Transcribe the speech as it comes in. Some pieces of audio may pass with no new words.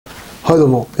はい、どう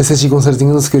も SC コンサルティン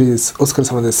グのスクリーです。お疲れ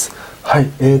様です。はい、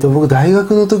僕大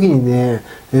学の時にね、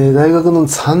大学の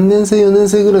3年生4年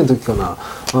生ぐらいの時かな、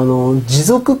持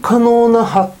続可能な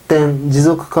発展、持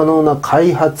続可能な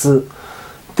開発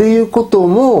っていうこと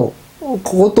を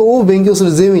勉強す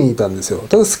るゼミにいたんですよ。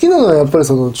ただ好きなのはやっぱり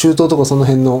その中東とかその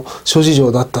辺の諸事情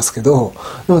だったんですけど、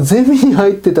でもゼミに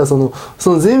入ってたその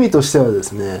ゼミとしてはで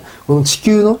すね、この地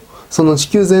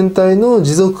球全体の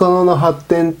持続可能な発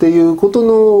展っていうこと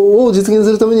を実現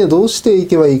するためにはどうしてい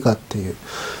けばいいかっていう。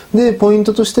で、ポイン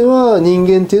トとしては人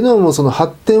間っていうのはもうその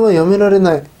発展はやめられ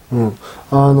ない。難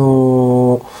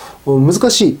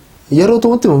しい。やろうと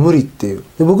思っても無理っていう。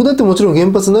で、僕だってもちろん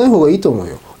原発ない方がいいと思う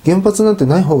よ。原発なんて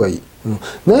ない方がいい。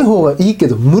ない方がいいけ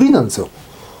ど無理なんですよ。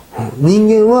人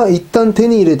間は一旦手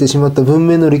に入れてしまった文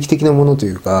明の歴史的なものと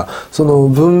いうか、その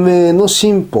文明の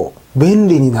進歩、便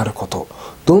利になること。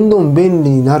どんどん便利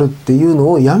になるっていう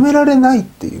のをやめられないっ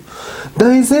ていう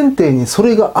大前提にそ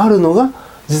れがあるのが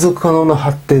持続可能な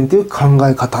発展っていう考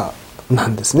え方な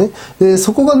んですね。で、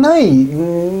そこがない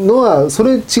のは、そ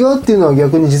れ違うっていうのは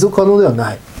逆に持続可能では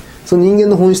ない。その人間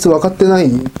の本質分かってな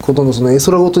いことのその絵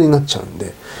空事になっちゃうん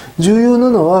で、重要な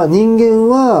のは人間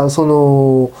はそ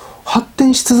の発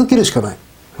展し続けるしかない。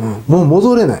もう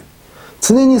戻れない。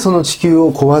常にその地球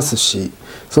を壊すし、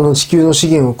その地球の資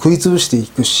源を食い潰してい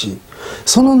くし、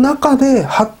その中で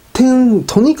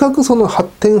とにかくその発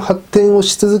展を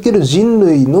し続ける人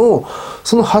類の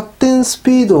その発展ス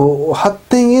ピード、発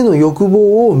展への欲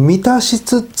望を満たし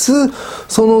つつ、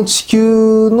その地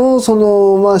球の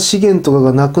資源とか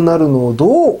がなくなるのを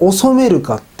どう収める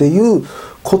かっていう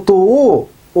ことを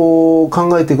考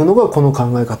えていくのがこの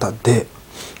考え方で、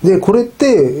これっ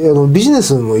てビジネ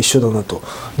スも一緒だなと。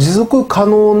持続可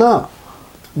能な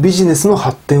ビジネスの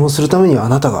発展をするために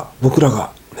僕らが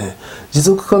持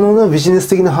続可能なビジネス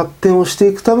的な発展をして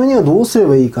いくためにはどうすれ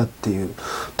ばいいかっていう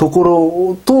とこ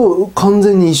ろと完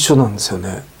全に一緒なんですよ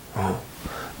ね。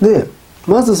で、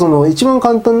まず一番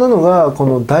簡単なのがこ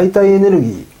の代替エネル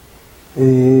ギー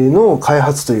の開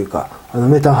発というか、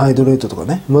メタンハイドレートとか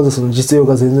ね、まだその実用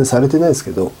が全然されてないです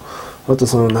けど、あと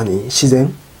自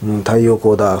然、太陽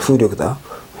光だ、風力だ、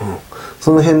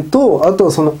その辺と、あと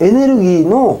はそのエネルギ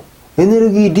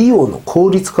ー利用の効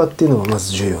率化っていうのがま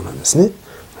ず重要なんですね。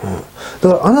だ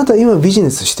からあなた今ビジネ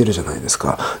スしてるじゃないです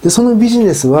か。で、そのビジ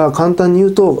ネスは簡単に言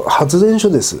うと発電所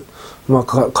です。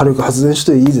火力発電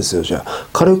所でいいですよ。じゃあ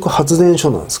火力発電所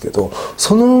なんですけど、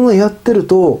そのままやってる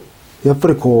とやっぱ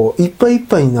りいっぱいいっ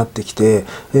ぱいになってきて、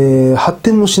発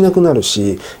展もしなくなる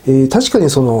し、確かに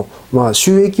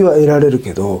収益は得られる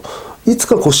けど、いつ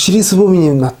か尻すぼみ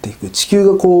になっていく、地球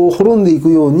が滅んでいく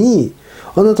ように、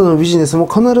あなたのビジネスも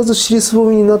必ず尻すぼ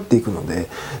みになっていくので、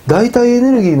代替エ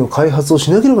ネルギーの開発をし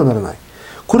なければならない。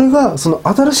これが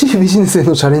新しいビジネスへ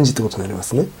のチャレンジってことになりま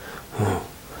すね。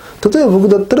例えば僕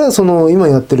だったら今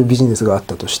やってるビジネスがあっ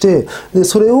たとして、で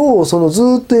それをず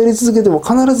っとやり続けても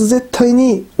必ず絶対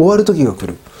に終わる時が来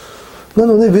る。な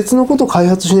ので別のことを開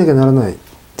発しなきゃならないっ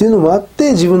ていうのもあっ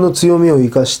て、自分の強みを生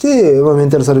かして、メン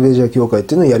タルサルベージャー協会っ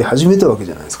ていうのをやり始めたわけ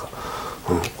じゃないですか。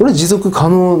これ持続可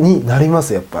能になりま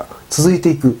す。やっぱ続い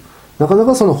ていく、なかな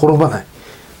か滅ばない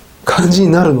感じ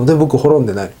になるので、僕滅ん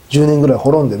でない、10年ぐらい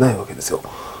滅んでないわけですよ。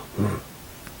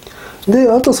で、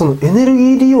あとエネルギ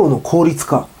ー利用の効率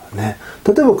化ね。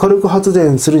例えば火力発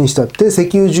電するにしたって石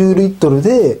油10リットル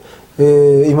で、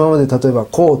今まで例えば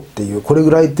これ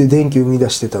ぐらいっていう電気を生み出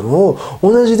してたのを、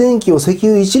同じ電気を石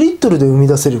油1リットルで生み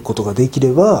出せることができ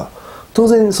れば、当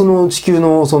然地球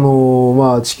の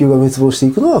地球が滅亡して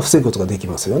いくのは防ぐことができ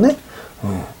ますよね。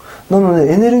なの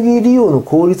でエネルギー利用の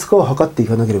効率化を図ってい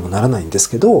かなければならないんです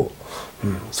けど、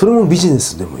それもビジネ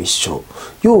スでも一緒。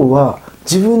要は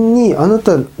あな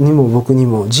たにも僕に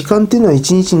も時間っていうのは1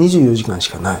日24時間し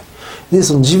かない。で、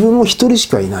自分も一人し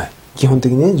かいない。基本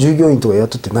的にね、従業員とか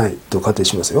雇ってないと仮定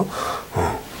しますよ。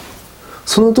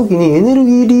その時にエネル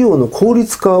ギー利用の効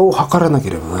率化を図らなけ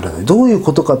ればならない。どういう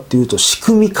ことかっていうと、仕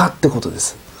組み化ってことで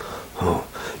す。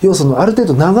要はある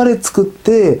程度流れ作っ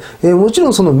て、もちろ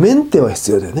んメンテは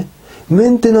必要だよね。メ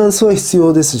ンテナンスは必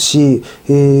要ですし、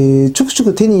ちょくちょ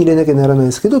く手に入れなきゃならない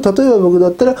ですけど、例えば僕だ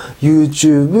ったら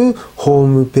YouTube、ホー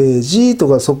ムページと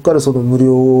か、そこから無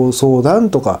料相談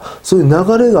とか、そういう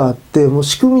流れがあって、もう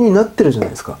仕組みになってるじゃな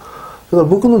いですか。だから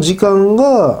僕の時間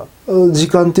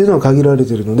っていうのは限られ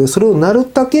ているので、それをなる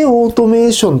だけオートメ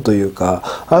ーションというか、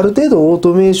ある程度オー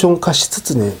トメーション化しつ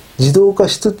つね、自動化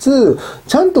しつつ、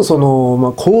ちゃんと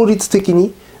効率的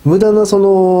に、無駄な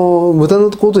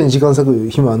ことに時間割く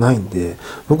暇はないんで、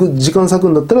僕時間割く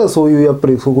んだったらそうい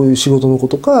う仕事のこ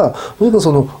とか、もしくは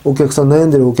悩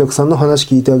んでるお客さんの話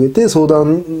聞いてあげて相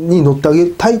談に乗ってあげ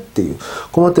たいっていう、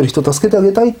困ってる人助けてあ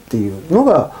げたいっていうの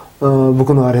が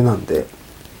僕のあれなんで。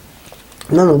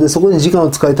なのでそこに時間を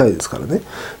使いたいですからね。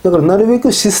だからなるべ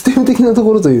くシステム的なと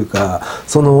ころというか、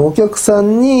そのお客さ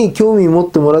んに興味持っ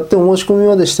てもらってお申し込み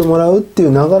までしてもらうってい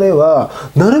う流れは、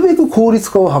なるべく効率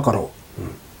化を図ろ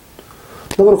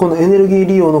う。だからこのエネルギー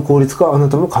利用の効率化はあな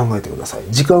たも考えてください。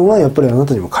時間はやっぱりあな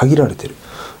たにも限られてる。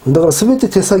だから全て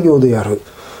手作業でやる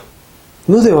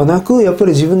のではなく、やっぱ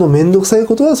り自分の面倒くさい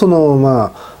ことは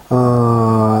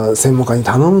専門家に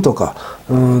頼むとか、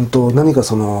何か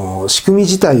その仕組み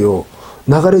自体を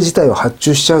流れ自体を発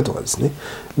注しちゃうとかですね。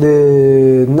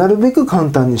で、なるべく簡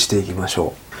単にしていきまし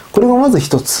ょう。これがまず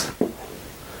一つ。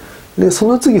で、そ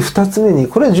の次二つ目に、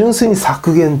これは純粋に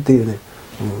削減っていうね、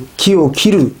木を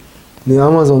切る、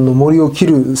アマゾンの森を切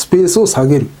るスペースを下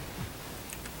げる。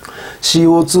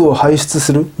CO2 を排出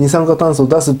する、二酸化炭素を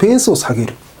出すペースを下げ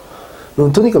る。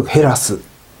とにかく減らす。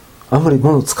あんまり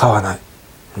物を使わない。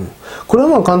これは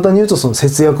まあ簡単に言うとその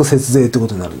節約節税ってこ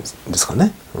とになるんですか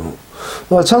ね。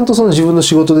だからちゃんとその自分の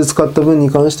仕事で使った分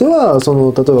に関しては、そ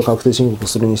の例えば確定申告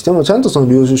するにしてもちゃんとそ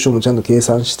の領収書もちゃんと計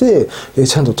算して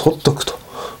ちゃんと取っとくと。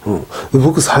で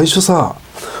僕最初さ、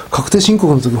確定申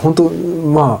告の時本当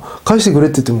返してくれっ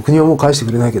て言っても国はもう返して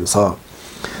くれないけどさ、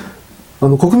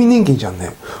国民年金じゃん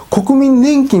ね。国民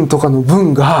年金とかの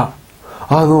分が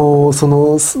そ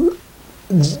の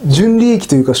純利益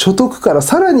というか所得から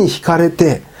さらに引かれ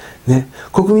て、ね、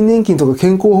国民年金とか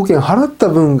健康保険払った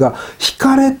分が引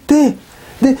かれて、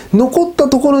で残った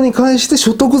ところに関して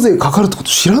所得税かかるってこと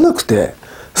知らなくて、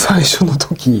最初の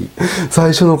時、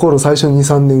最初の頃、最初の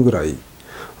 2,3 年ぐらい、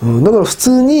だから普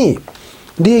通に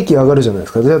利益上がるじゃないで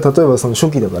すか。じゃあ例えばその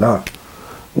初期だから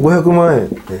500万円、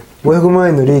ね、500万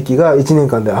円の利益が1年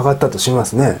間で上がったとしま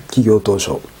すね、企業当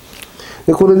初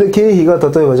で。これで経費が例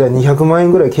えばじゃあ200万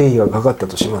円ぐらい経費がかかった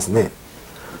としますね。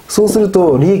そうする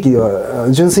と利益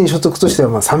は純粋に所得として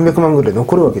は300万ぐらい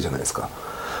残るわけじゃないですか。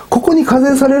ここに課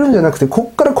税されるんじゃなくて、こ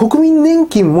こから国民年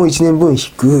金も1年分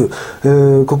引く、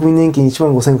国民年金1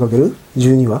万5000かける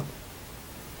12は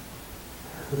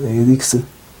いくつ？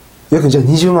約じゃあ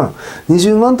20万。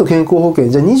20万と健康保険、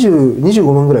じゃあ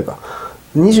25万ぐらいか。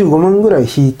25万ぐらい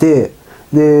引いて、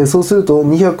で、そうすると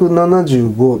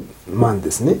275万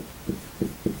ですね。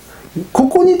こ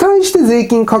こに対して税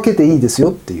金かけていいです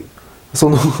よっていう。そ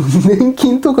の年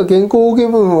金とか健康保険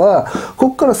分はこ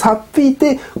こからさっ引い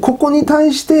て、ここに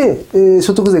対して、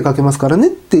所得税かけますからね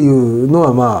っていうの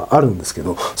はあるんですけ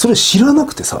ど、それ知らな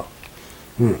くてさ、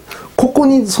ここ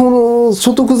にその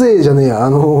所得税じゃねえや、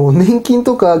年金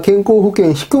とか健康保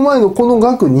険引く前のこの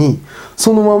額に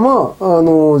そのまま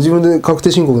自分で確定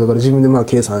申告だから自分で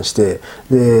計算して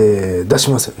で出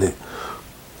しますよね。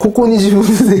ここに自分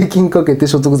で税金かけて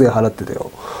所得税払ってた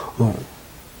よ。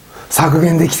削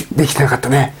減できてなかった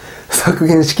ね。削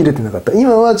減しきれてなかった。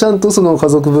今はちゃんとその家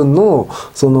族分の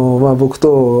僕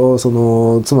とそ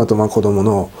の妻と子供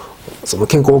のその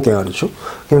健康保険あるでしょ。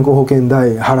健康保険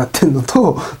代払ってんの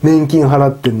と年金払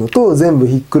ってんのと全部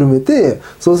ひっくるめて、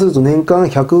そうすると年間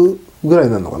100ぐらい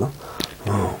になるのかな。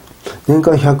年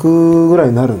間100ぐらい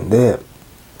になるんで、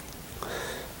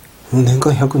年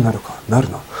間100になるかなる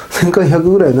な。年間100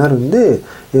ぐらいになるんで、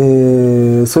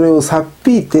それをさっ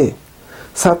引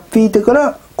いてか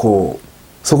ら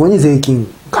そこに税金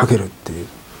かけるっていう、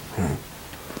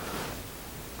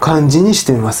感じにし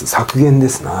てます。削減で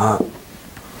すな。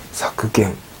削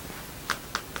減。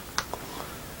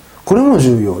これも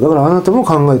重要。だからあなたも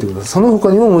考えてください。その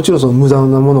他にももちろんその無駄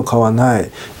なもの買わな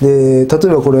い。で、例え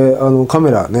ばこれカ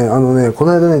メラね、こ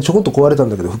の間ねちょこっと壊れたん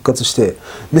だけど復活して、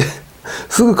で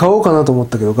すぐ買おうかなと思っ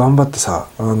たけど頑張ってさ、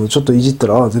ちょっといじった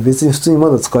ら別に普通にま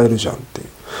だ使えるじゃんっていう。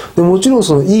でもちろん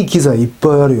そのいい機材いっ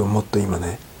ぱいあるよ、もっと今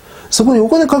ね。そこにお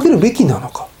金かけるべきなの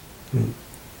か。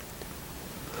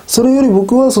それより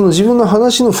僕はその自分の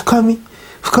話の深み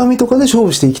とかで勝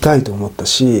負していきたいと思った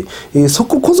し、そ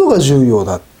ここそが重要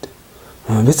だって。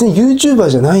別に YouTuber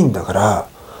じゃないんだから、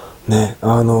ね、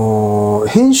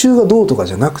編集がどうとか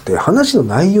じゃなくて話の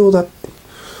内容だって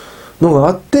のが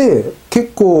あって、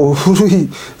結構古い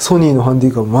ソニーのハンデ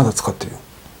ィカムまだ使ってるよ。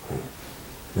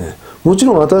もち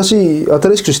ろん新し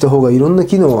くした方がいろんな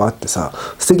機能があってさ、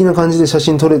素敵な感じで写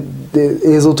真撮れて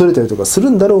映像撮れたりとかす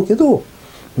るんだろうけど、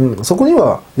そこに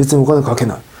は別にお金かけ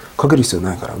る必要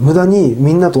ないから、無駄に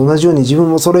みんなと同じように自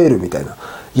分も揃えるみたいな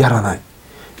やらない。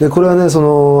でこれはね、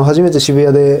初めて渋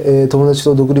谷で、友達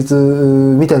と独立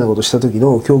みたいなことをした時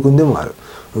の教訓でもある。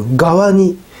側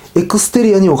にエクステ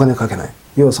リアにお金かけない。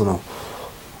要はその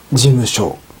事務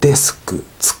所、デスク、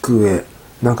机、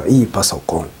なんかいいパソ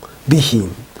コン、備品、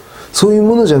そういう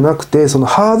ものじゃなくて、その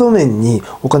ハード面に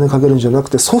お金かけるんじゃなく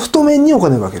て、ソフト面にお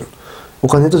金かける。お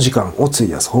金と時間を費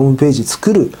やす。ホームページ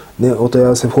作る、お問い合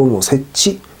わせフォームを設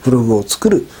置、ブログを作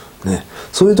る、ね、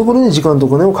そういうところに時間とお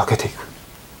金をかけていく、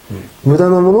無駄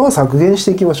なものは削減し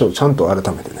ていきましょう。ちゃんと改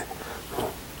めてね。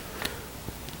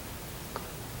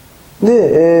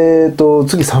で、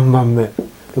次3番目。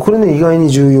これね、意外に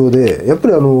重要で、やっぱ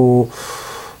りなん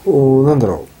だ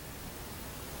ろう。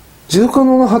持続可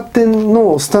能な発展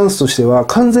のスタンスとしては、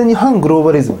完全に反グロー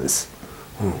バリズムです。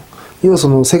要はそ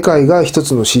の世界が一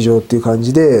つの市場っていう感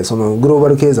じで、そのグローバ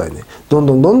ル経済ね、どん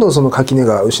どんその垣根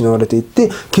が失われていって、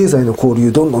経済の交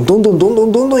流どんど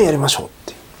んやりましょうっ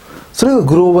ていう。それが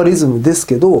グローバリズムです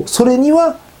けど、それ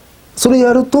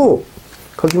やると、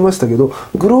書きましたけど、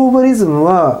グローバリズム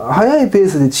は速いペー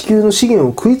スで地球の資源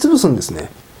を食い潰すんですね。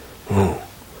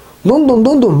どんどん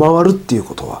回るっていう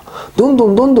ことは、どんど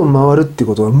ん回るっていう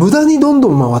ことは、無駄にどんど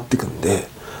ん回っていくんで、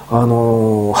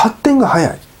発展が早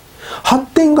い。発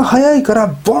展が早いか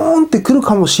らボーンってくる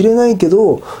かもしれないけ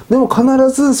ど、でも必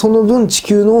ずその分地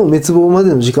球の滅亡ま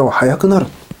での時間は早くなる。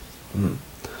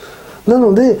な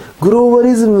のでグローバ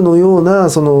リズムのよう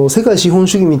なその世界資本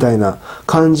主義みたいな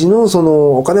感じのそ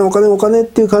のお金っ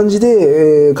ていう感じ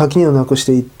で、垣根をなくし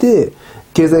ていって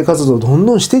経済活動をどん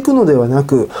どんしていくのではな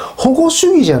く、保護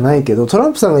主義じゃないけど、トラ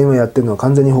ンプさんが今やってるのは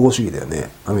完全に保護主義だよ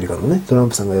ね。アメリカのね、トラン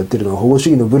プさんがやってるのは保護主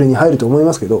義の部類に入ると思い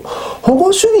ますけど、保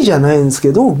護主義じゃないんです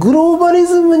けど、グローバリ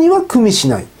ズムには組みし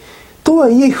ない。とは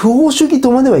いえ、不法主義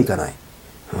とまではいかない。っ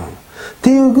て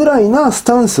いうぐらいなス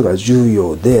タンスが重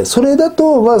要で、それだ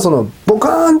と、まあその、ボ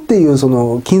カーンっていうそ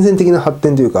の、金銭的な発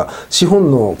展というか、資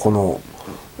本のこの、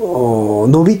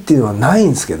伸びっていうのはない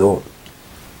んですけど、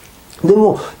で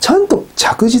もちゃんと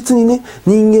着実にね、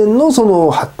人間のその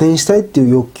発展したいっていう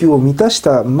欲求を満たし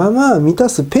たまま満た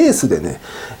すペースでね、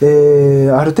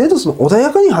ある程度その穏や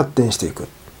かに発展していく、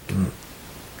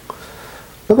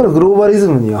だからグローバリズ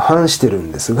ムには反してる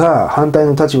んですが、反対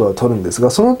の立場を取るんです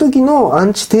が、その時のア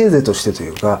ンチテーゼとしてとい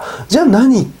うか、じゃあ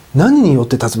何によっ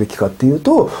て立つべきかっていう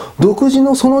と、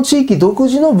その地域独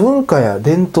自の文化や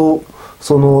伝統、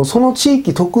その地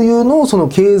域特有のその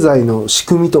経済の仕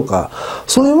組みとか、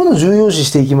そういうものを重要視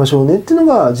していきましょうねっていう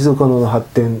のが持続可能な発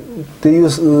展っていう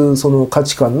その価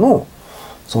値観の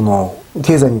その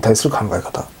経済に対する考え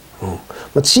方。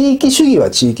地域主義は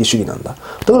地域主義なんだ。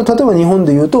だから例えば日本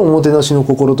で言うとおもてなしの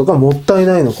心とかもったい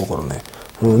ないの心ね。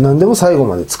何でも最後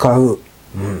まで使う。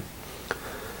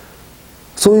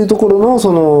そういうところの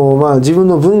その、まあ自分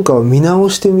の文化を見直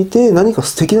してみて、何か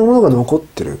素敵なものが残っ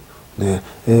てる。ね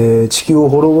地球を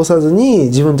滅ぼさずに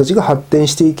自分たちが発展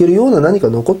していけるような何か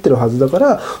残ってるはずだか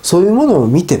ら、そういうものを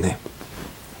見てね、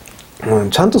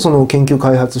ちゃんとその研究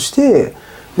開発して、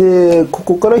でこ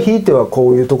こからひいては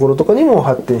こういうところとかにも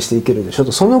発展していけるでしょ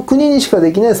と。その国にしか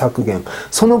できない削減、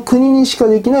その国にしか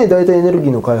できない代替エネルギ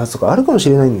ーの開発とかあるかもし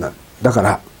れないんだ。だか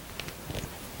ら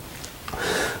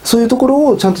そういうところ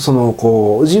をちゃんとその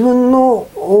こう自分の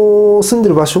住んで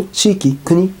る場所、地域、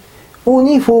国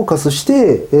にフォーカスし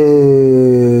て、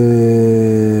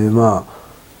まあ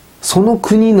その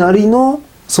国なりの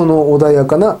その穏や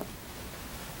かな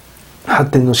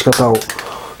発展の仕方を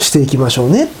していきましょう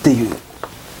ねっていう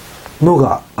の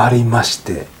がありまし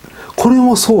て、これ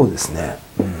もそうですね。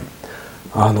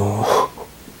ド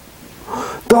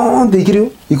ーンっていける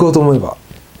よ、行こうと思えば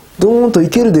ドーンとい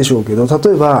けるでしょうけど、例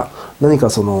えば何か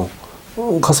その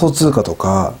仮想通貨と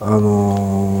か、そ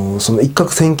の一攫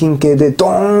千金系でド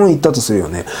ーンいったとするよ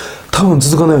ね。多分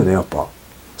続かないよね、やっぱ。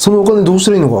そのお金どうし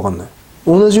たらいいのか分かんない。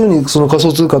同じようにその仮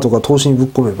想通貨とか投資にぶっ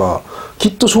込めば、き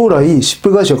っと将来しっぺ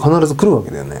返しが必ず来るわ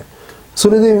けだよね。そ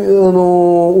れで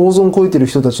大損こいてる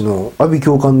人たちの阿鼻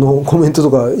共感のコメント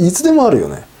とかいつでもあるよ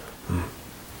ね。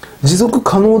持続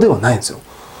可能ではないんですよ。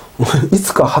い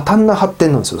つか破綻な発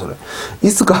展なんですよ、それ。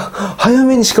いつか早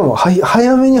めに、しかも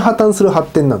早めに破綻する発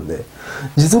展なんで、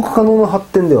持続可能な発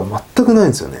展では全くないん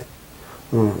ですよね。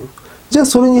じゃあ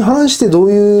それに反してど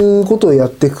ういうことをやっ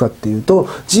ていくかっていうと、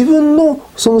自分の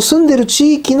その住んでる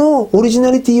地域のオリジナ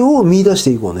リティを見出し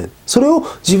ていこうね。それを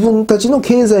自分たちの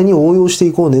経済に応用して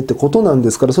いこうねってことなん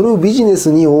ですから、それをビジネ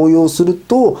スに応用する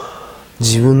と、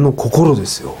自分の心で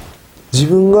すよ。自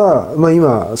分が、まあ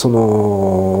今、そ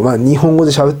の、まあ日本語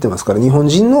で喋ってますから、日本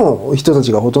人の人た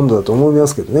ちがほとんどだと思いま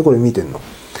すけどね、これ見てんの。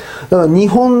だから日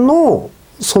本の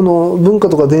その文化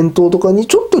とか伝統とかに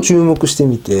ちょっと注目して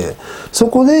みて、そ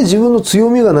こで自分の強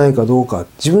みがないかどうか、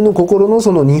自分の心の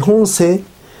その日本性、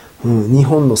日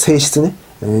本の性質ね、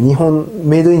日本、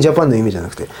メイドインジャパンの意味じゃな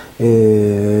くて、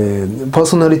パー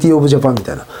ソナリティオブジャパンみ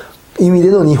たいな意味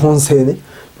での日本性ね。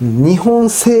日本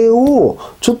性を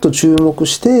ちょっと注目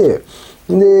して、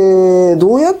で、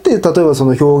どうやって例えばそ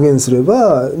の表現すれ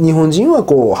ば日本人は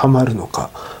こうハマるの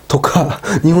かとか、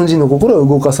日本人の心は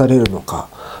動かされるのか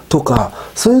とか、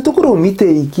そういうところを見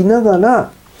ていきなが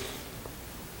ら、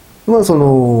そ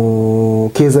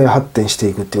の経済発展して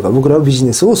いくっていうか、僕らはビジ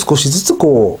ネスを少しずつ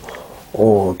こ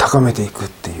う高めていくっ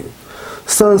ていう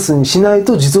スタンスにしない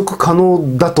と持続可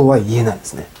能だとは言えないで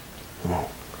すね。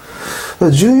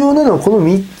重要なのはこの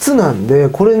3つなんで、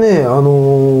これね、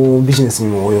ビジネスに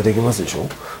も応用できますでしょ。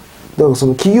だからそ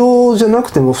の企業じゃな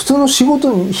くても普通の仕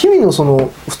事に、日々のそ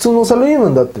の普通のサラリーマ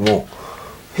ンだっても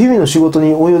日々の仕事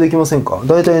に応用できませんか。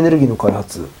代替エネルギーの開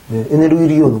発、エネルギー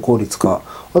利用の効率化、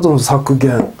あとの削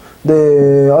減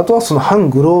で、あとはその反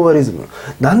グローバリズム。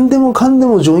何でもかんで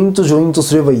もジョイント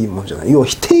すればいいもんじゃない。要は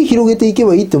手広げていけ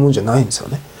ばいいってもんじゃないんですよ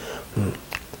ね。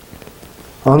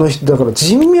だから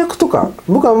人脈とか、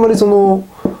僕はあんまりその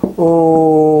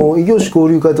異業種交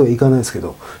流会とか行かないですけ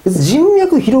ど、別に人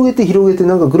脈広げて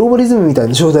なんかグローバリズムみたい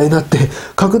な状態になって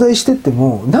拡大してって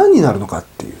も何になるのかっ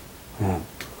ていう、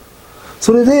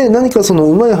それで何かその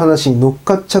うまい話に乗っ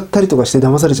かっちゃったりとかして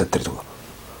騙されちゃったりとか、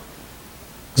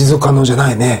持続可能じゃ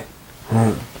ないね、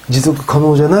持続可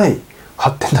能じゃない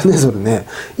発展だね、それね。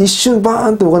一瞬バ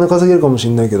ーンってお金稼げるかもし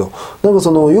れないけど、なんか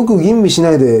そのよく吟味し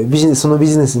ないでそのビ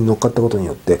ジネスに乗っかったことに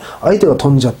よって相手が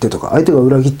飛んじゃってとか、相手が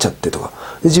裏切っちゃってとか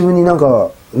で、自分になん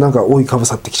か覆いかぶ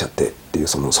さってきちゃってっていう、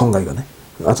その損害がね、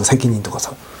あと責任とか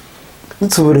さ、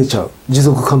潰れちゃう。持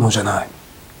続可能じゃない、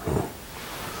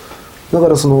だか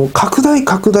らその拡大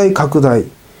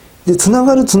でつな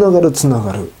がる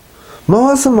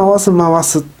回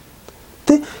すっ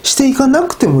てしていかな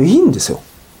くてもいいんですよ。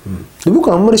で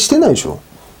僕はあんまりしてないでしょ。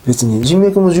別に人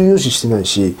脈も重要視してない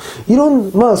し、そ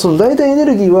の代替エネ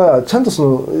ルギーはちゃんと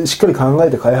そのしっかり考え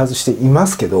て開発していま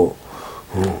すけど、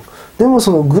でも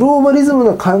そのグローバリズム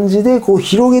な感じでこう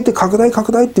広げて拡大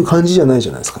っていう感じじゃないじ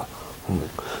ゃないですか。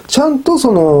ちゃんと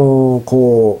その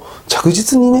こう着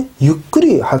実にね、ゆっく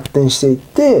り発展していっ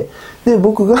て、で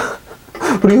僕が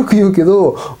これよく言うけ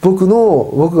ど、僕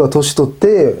が年取っ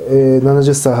て、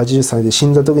70歳80歳で死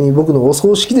んだ時に僕のお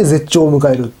葬式で絶頂を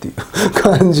迎えるっていう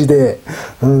感じで、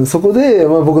そこで、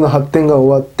僕の発展が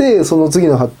終わって、その次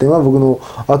の発展は僕の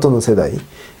後の世代、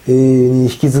に引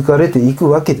き継がれていく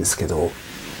わけですけど、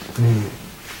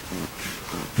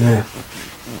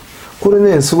これ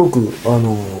ねすごく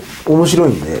面白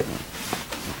いんで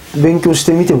勉強し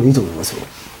てみてもいいと思いますよ。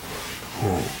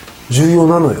重要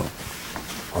なのよ。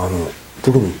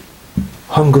特に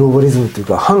反グローバリズムっていう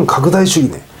か反拡大主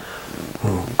義ね、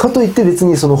かといって別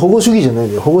にその保護主義じゃないん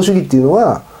だよ。保護主義っていうの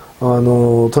は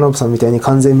トランプさんみたいに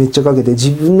関税めっちゃかけて自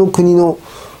分の国の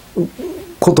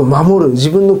ことを守る、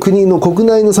自分の国の国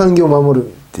内の産業を守るっ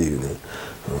ていうね、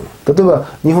例えば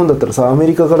日本だったらさ、アメ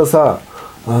リカからさ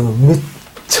めっ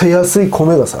ちゃ安い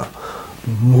米がさ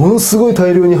ものすごい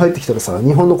大量に入ってきたらさ、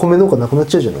日本の米農家なくなっ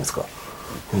ちゃうじゃないですか。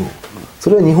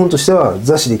それは日本としては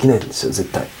座視できないんですよ、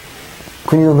絶対。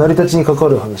国の成り立ちに関わ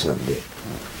る話なんで。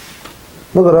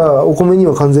だからお米に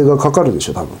は関税がかかるでし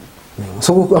ょ多分、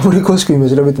そこあまり詳しく今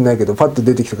調べてないけどパッと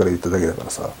出てきたから言っただけだか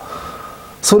らさ、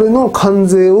それの関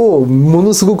税をも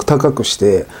のすごく高くし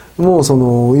て、もうそ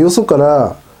のよそか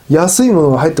ら安いもの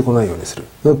が入ってこないようにする。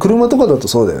だから車とかだと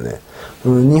そうだよね。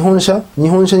日本車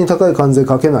に高い関税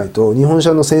かけないと日本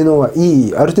車の性能があ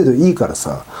る程度いいから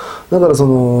さ、だからそ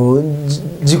の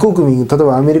自国民、例え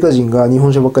ばアメリカ人が日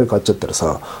本車ばっかり買っちゃったら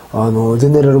さ、ゼ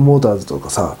ネラルモーターズとか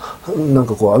さ、なん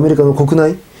かこうアメリカの国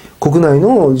内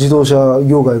の自動車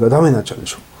業界がダメになっちゃうで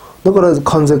しょ。だから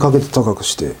関税かけて高く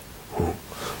して、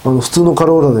普通のカ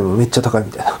ローラでもめっちゃ高い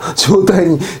みたいな状態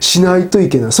にしないとい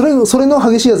けない。それの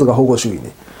激しいやつが保護主義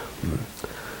ね。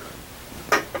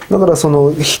だからそ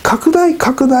の拡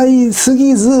大す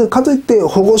ぎず、かといって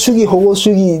保護主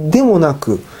義でもな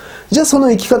く、じゃあその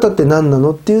生き方って何な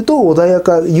のっていうと、穏や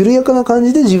か緩やかな感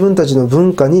じで自分たちの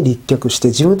文化に立脚して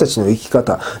自分たちの生き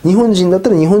方、日本人だった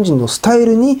ら日本人のスタイ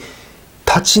ルに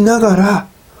立ちながら、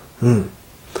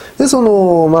でそ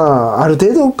のある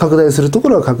程度拡大するとこ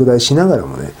ろは拡大しながら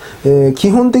もね、基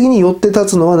本的に寄って立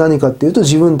つのは何かっていうと、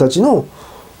自分たちの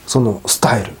そのス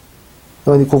タイル。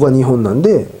ここは日本なん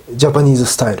でジャパニーズ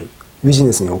スタイル、ビジ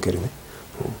ネスにおけるね、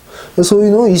そうい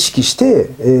うのを意識し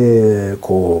て、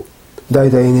こう代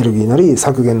替エネルギーなり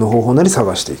削減の方法なり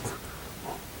探していく。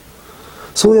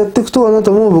そうやっていくと、あな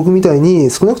たも僕みたいに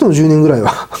少なくとも10年ぐらい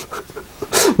は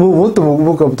もっと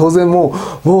僕は当然も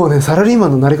うね、サラリーマ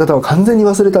ンのなり方は完全に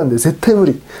忘れたんで絶対無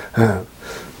理、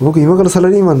僕今からサラ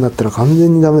リーマンになったら完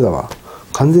全にダメだわ。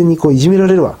完全にこういじめら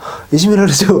れち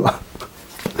ゃうわ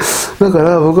だか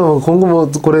ら僕は今後も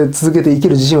これ続けて生き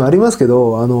る自信はありますけ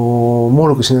ど、猛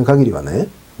録しない限りはね、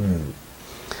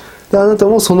であなた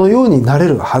もそのようになれ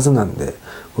るはずなんで、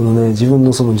このね、自分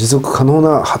のその持続可能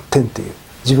な発展っていう、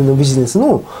自分のビジネス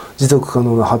の持続可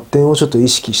能な発展をちょっと意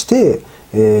識して、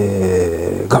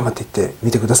頑張っていって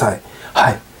みてください。は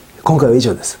い。今回は以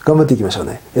上です。頑張っていきましょう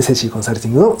ね。SAC コンサルテ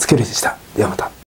ィングの月寄でした。ではまた。